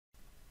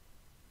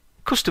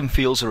Custom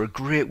fields are a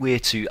great way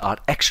to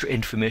add extra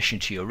information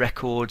to your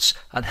records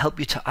and help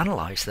you to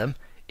analyse them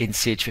in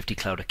Sage 50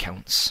 Cloud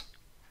accounts.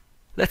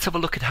 Let's have a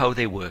look at how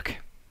they work.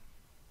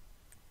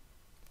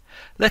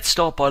 Let's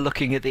start by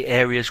looking at the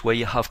areas where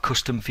you have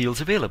custom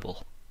fields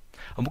available.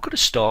 And we're going to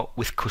start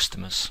with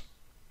customers.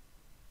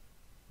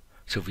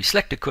 So if we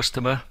select a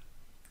customer,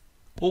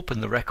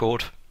 open the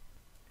record,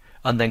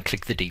 and then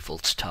click the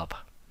Defaults tab.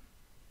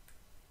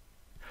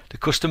 The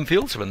custom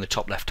fields are in the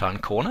top left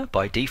hand corner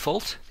by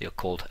default. They are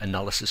called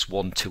Analysis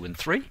 1, 2 and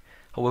 3.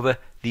 However,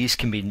 these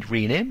can be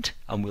renamed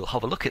and we'll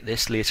have a look at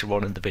this later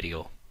on in the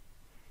video.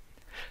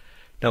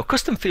 Now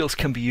custom fields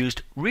can be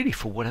used really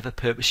for whatever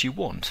purpose you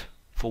want,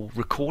 for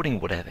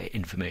recording whatever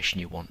information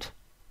you want.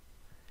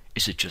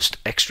 Is it just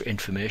extra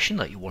information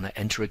that you want to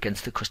enter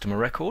against the customer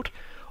record,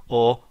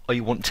 or are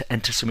you wanting to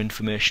enter some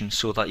information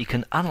so that you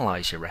can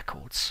analyse your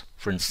records?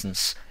 For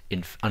instance,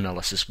 in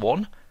Analysis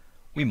 1,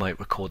 we might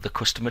record the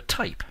customer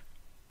type.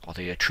 Are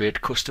they a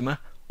trade customer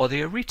or are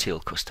they a retail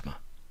customer?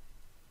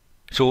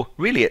 So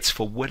really it's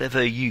for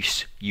whatever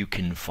use you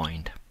can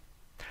find.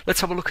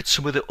 Let's have a look at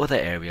some of the other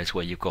areas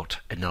where you've got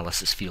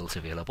analysis fields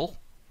available.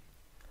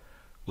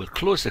 We'll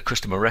close the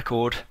customer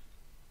record,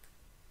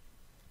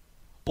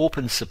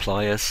 open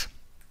suppliers,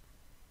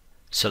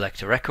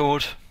 select a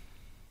record,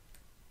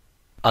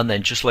 and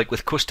then just like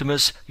with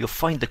customers, you'll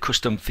find the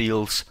custom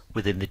fields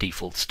within the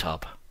Defaults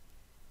tab.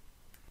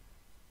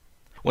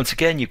 Once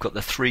again, you've got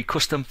the 3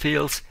 custom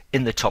fields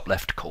in the top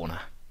left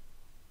corner.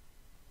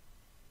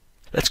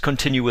 Let's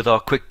continue with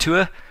our quick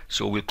tour.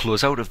 So we'll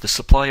close out of the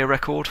supplier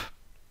record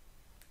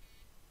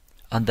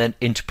and then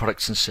into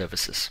products and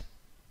services.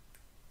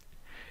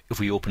 If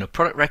we open a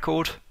product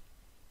record,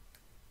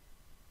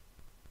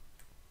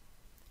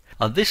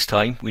 and this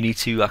time we need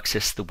to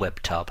access the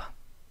web tab.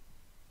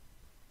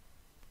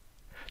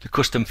 The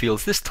custom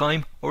fields this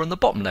time are in the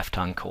bottom left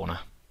hand corner.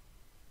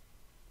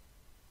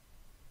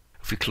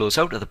 If we close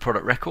out of the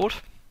product record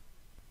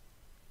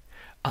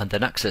and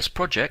then access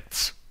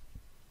projects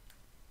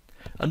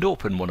and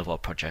open one of our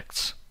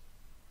projects.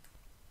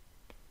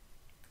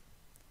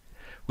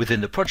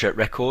 Within the project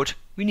record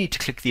we need to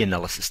click the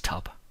Analysis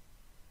tab.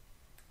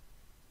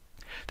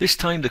 This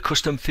time the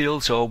custom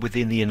fields are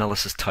within the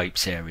Analysis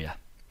Types area.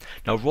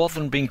 Now rather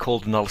than being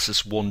called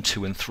Analysis 1,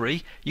 2 and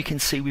 3, you can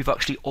see we've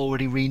actually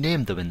already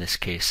renamed them in this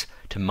case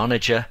to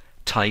Manager,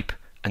 Type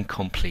and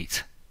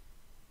Complete.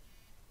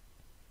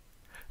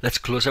 Let's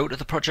close out of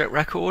the project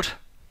record,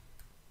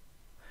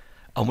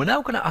 and we're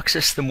now going to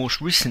access the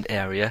most recent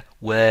area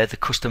where the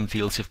custom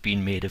fields have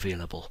been made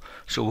available.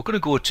 So we're going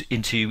to go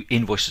into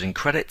Invoices and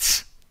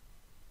Credits,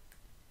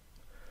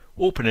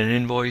 open an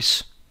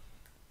invoice,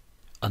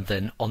 and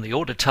then on the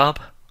Order tab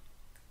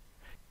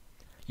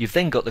you've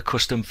then got the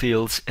custom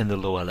fields in the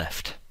lower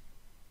left.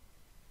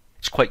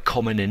 It's quite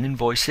common in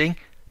invoicing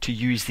to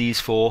use these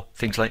for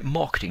things like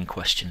marketing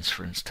questions,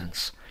 for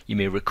instance. You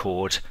may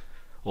record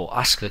or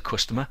ask the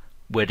customer,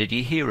 where did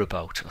you hear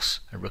about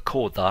us? And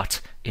record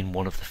that in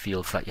one of the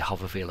fields that you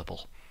have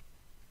available.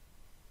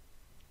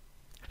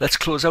 Let's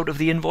close out of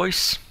the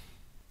invoice.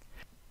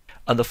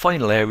 And the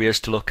final areas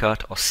to look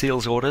at are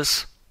sales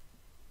orders.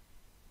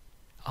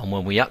 And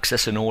when we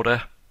access an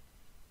order,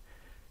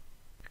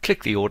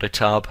 click the Order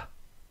tab,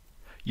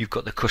 you've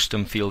got the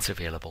custom fields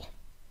available.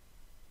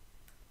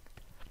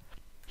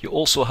 You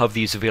also have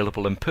these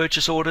available in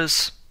purchase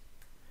orders.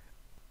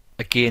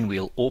 Again,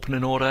 we'll open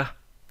an order,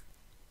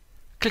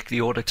 click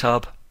the Order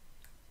tab,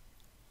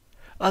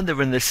 and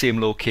they're in the same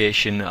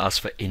location as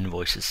for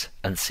invoices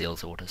and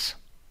sales orders.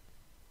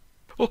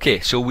 Okay,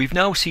 so we've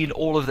now seen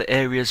all of the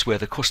areas where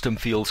the custom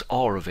fields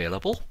are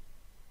available,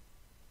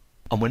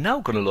 and we're now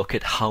going to look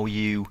at how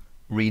you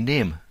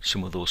rename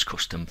some of those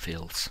custom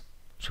fields.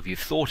 So if you've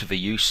thought of a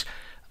use,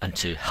 and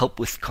to help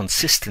with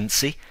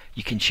consistency,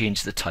 you can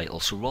change the title.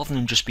 So rather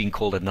than just being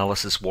called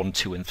Analysis 1,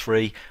 2 and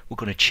 3, we're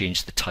going to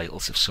change the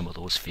titles of some of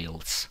those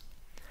fields.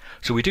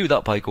 So we do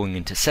that by going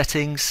into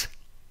Settings,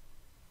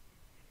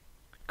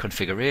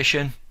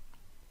 Configuration,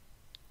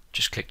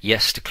 just click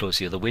Yes to close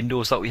the other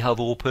windows that we have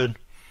open,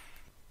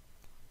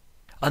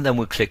 and then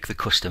we'll click the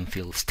Custom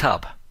Fields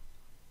tab.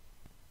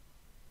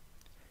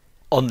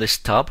 On this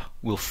tab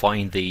we'll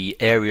find the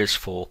areas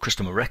for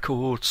customer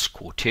records,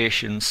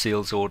 quotations,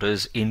 sales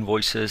orders,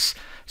 invoices,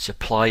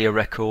 supplier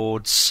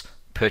records,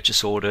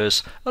 purchase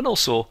orders, and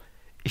also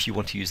if you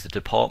want to use the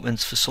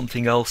departments for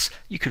something else,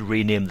 you could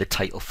rename the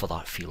title for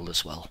that field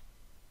as well.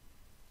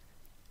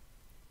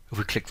 If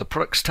we click the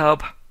Products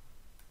tab,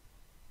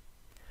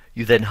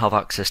 you then have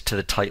access to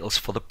the titles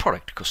for the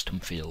product custom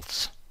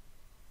fields.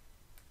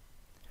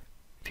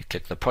 If you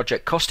click the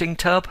Project Costing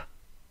tab,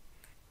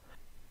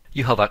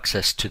 you have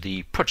access to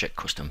the project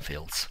custom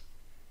fields.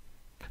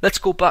 Let's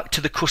go back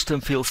to the Custom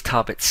Fields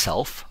tab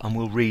itself and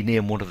we'll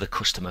rename one of the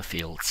customer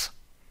fields.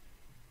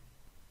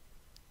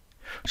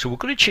 So we're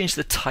going to change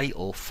the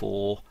title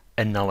for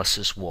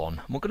Analysis 1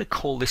 and we're going to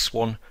call this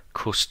one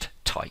Cust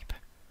Type.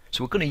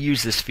 So we're going to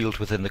use this field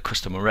within the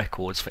customer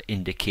records for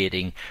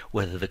indicating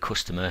whether the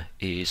customer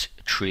is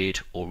trade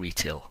or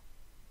retail.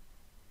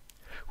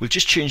 We'll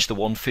just change the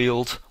one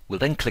field, We'll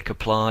then click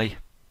Apply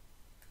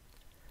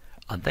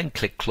and then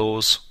click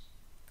Close,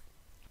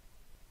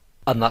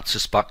 and that's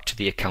us back to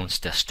the Accounts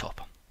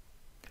desktop.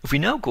 If we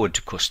now go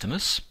into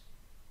Customers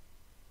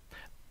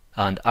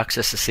and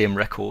access the same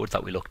record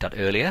that we looked at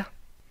earlier,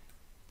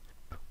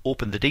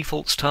 open the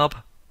Defaults tab,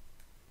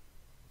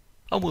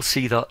 and we'll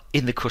see that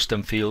in the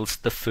custom fields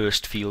the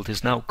first field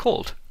is now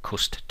called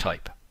Cust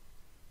Type.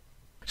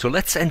 So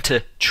let's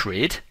enter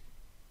Trade,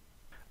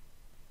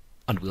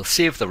 and we'll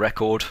save the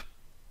record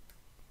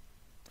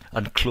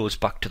and close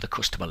back to the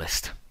customer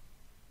list.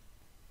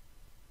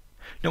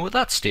 Now at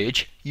that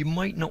stage you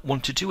might not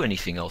want to do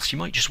anything else. You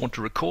might just want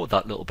to record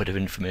that little bit of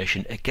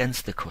information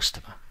against the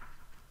customer.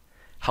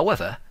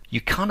 However,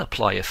 you can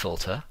apply a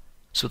filter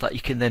so that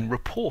you can then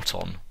report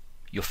on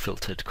your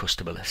filtered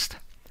customer list.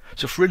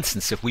 So for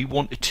instance, if we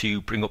wanted to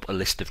bring up a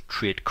list of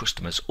trade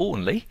customers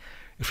only,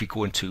 if we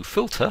go into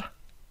Filter,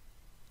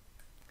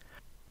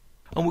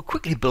 and we'll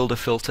quickly build a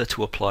filter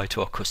to apply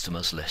to our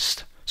customers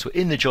list. So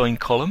in the Join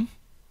column,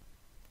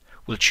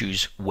 we'll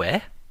choose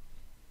Where,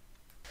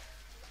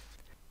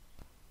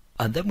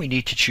 and then we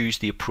need to choose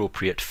the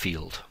appropriate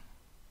field.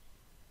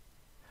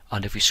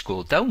 And if we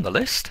scroll down the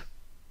list,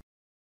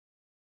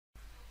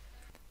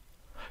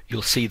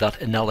 you'll see that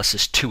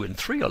Analysis 2 and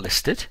 3 are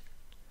listed,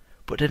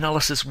 but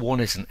Analysis 1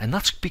 isn't, and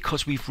that's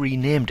because we've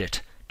renamed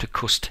it to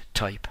Cust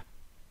Type.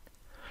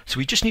 So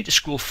we just need to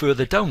scroll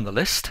further down the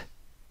list.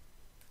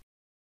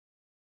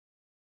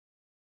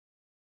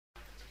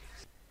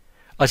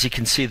 As you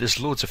can see, there's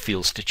loads of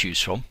fields to choose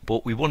from,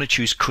 but we want to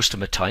choose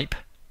Customer Type.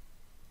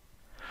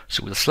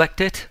 So we'll select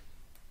it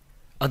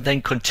and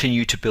then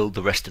continue to build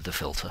the rest of the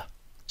filter.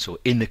 So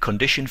in the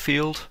Condition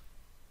field,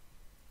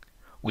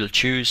 we'll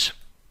choose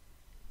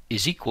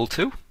is equal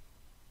to,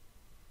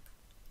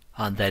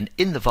 and then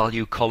in the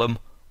Value column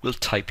we'll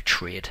type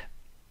Trade.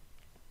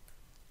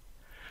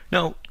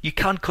 Now you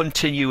can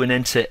continue and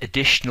enter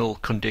additional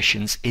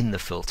conditions in the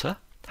filter.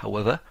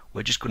 However,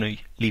 we're just going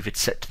to leave it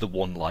set to the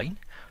one line.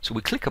 So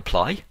we click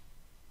Apply,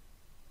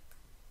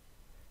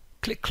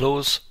 click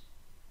Close.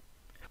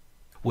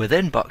 We're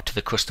then back to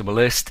the customer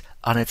list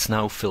and it's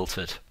now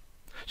filtered.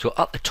 So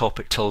at the top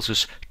it tells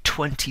us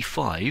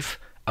 25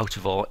 out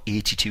of our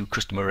 82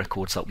 customer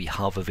records that we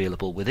have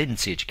available within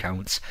Sage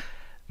Accounts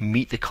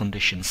meet the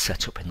conditions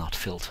set up in that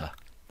filter.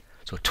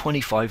 So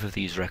 25 of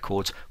these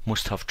records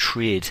must have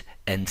trade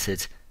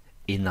entered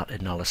in that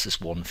Analysis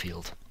 1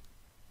 field.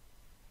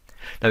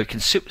 Now you can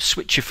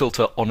switch your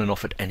filter on and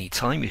off at any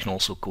time. You can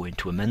also go in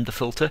to amend the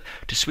filter.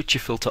 To switch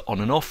your filter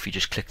on and off, you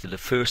just click the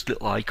first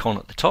little icon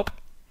at the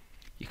top.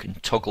 You can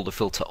toggle the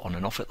filter on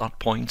and off at that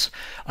point,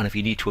 and if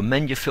you need to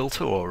amend your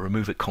filter or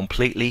remove it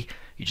completely,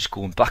 you just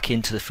go back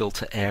into the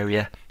filter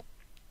area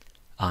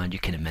and you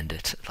can amend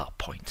it at that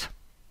point.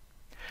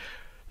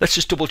 Let's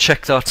just double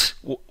check that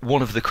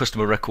one of the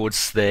customer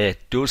records there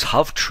does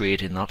have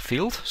trade in that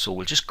field. So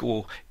we'll just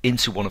go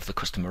into one of the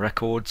customer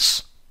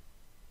records,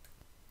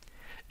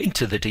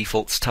 into the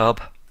Defaults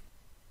tab,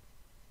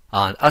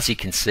 and as you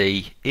can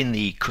see in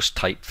the Cust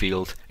Type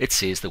field it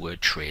says the word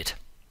Trade.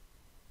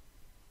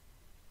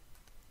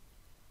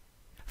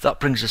 That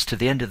brings us to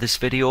the end of this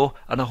video,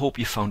 and I hope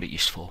you found it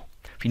useful.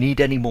 If you need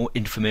any more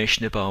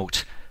information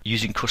about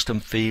using custom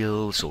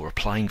fields or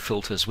applying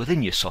filters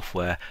within your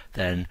software,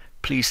 then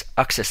please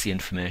access the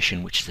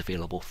information which is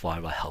available via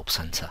our Help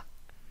Center.